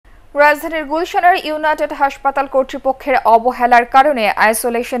রাজধানীর গুলশানের ইউনাইটেড হাসপাতাল কর্তৃপক্ষের অবহেলার কারণে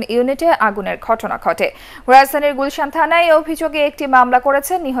আইসোলেশন ইউনিটে আগুনের ঘটনা ঘটে। রাজধানীর গুলশান থানায় অভিযোগে একটি মামলা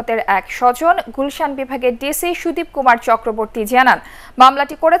করেছেন নিহতের এক স্বজন। গুলশান বিভাগের ডিসি সুদীপ কুমার চক্রবর্তী জানান,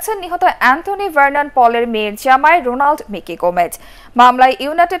 মামলাটি করেছেন নিহত অ্যান্থনি ভার্নন পলের মেয়ের জামাই রোনাল্ড মিকি গোমেজ। মামলায়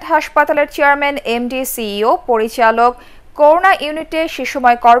ইউনাইটেড হাসপাতালের চেয়ারম্যান, এমডি, সিইও, পরিচালক, করোনা ইউনিটে সে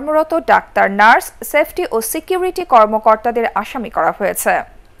সময় কর্মরত ডাক্তার, নার্স, সেফটি ও সিকিউরিটি কর্মকর্তাদের আসামি করা হয়েছে।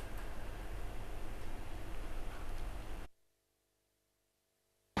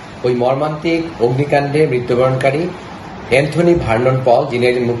 ওই মর্মান্তিক অগ্নিকাণ্ডে মৃত্যুবরণকারী অ্যান্থনি ভার্নন পল, যিনি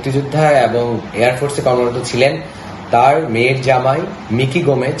একজন মুক্তিযোদ্ধা এবং এয়ারফোর্সে কর্মরত ছিলেন, তার মেয়ের জামাই মিকি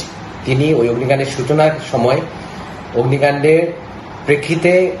গোমেজ, তিনি ওই অগ্নিকাণ্ডের সূচনার সময় অগ্নিকাণ্ডের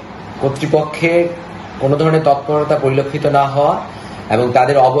প্রেক্ষিতে কর্তৃপক্ষের কোনো ধরনের তৎপরতা পরিলক্ষিত না হওয়া এবং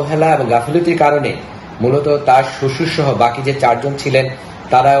তাদের অবহেলা এবং গাফিলতির কারণে মূলত তার শ্বশুর সহ বাকি যে 4 জন ছিলেন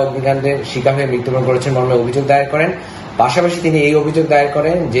তারা অগ্নিকাণ্ডের শিকার হয়ে মৃত্যুবরণ করেছেন মর্মে অভিযোগ দায়ের করেন। পাশাপাশি তিনি এই অভিযোগ দায়ের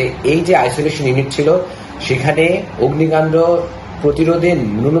করেন যে এই যে আইসোলেশন ইউনিট ছিল সেখানে অগ্নিকাণ্ড প্রতিরোধে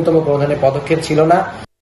ন্যূনতম কোনো ধরনের পদক্ষেপ ছিল না।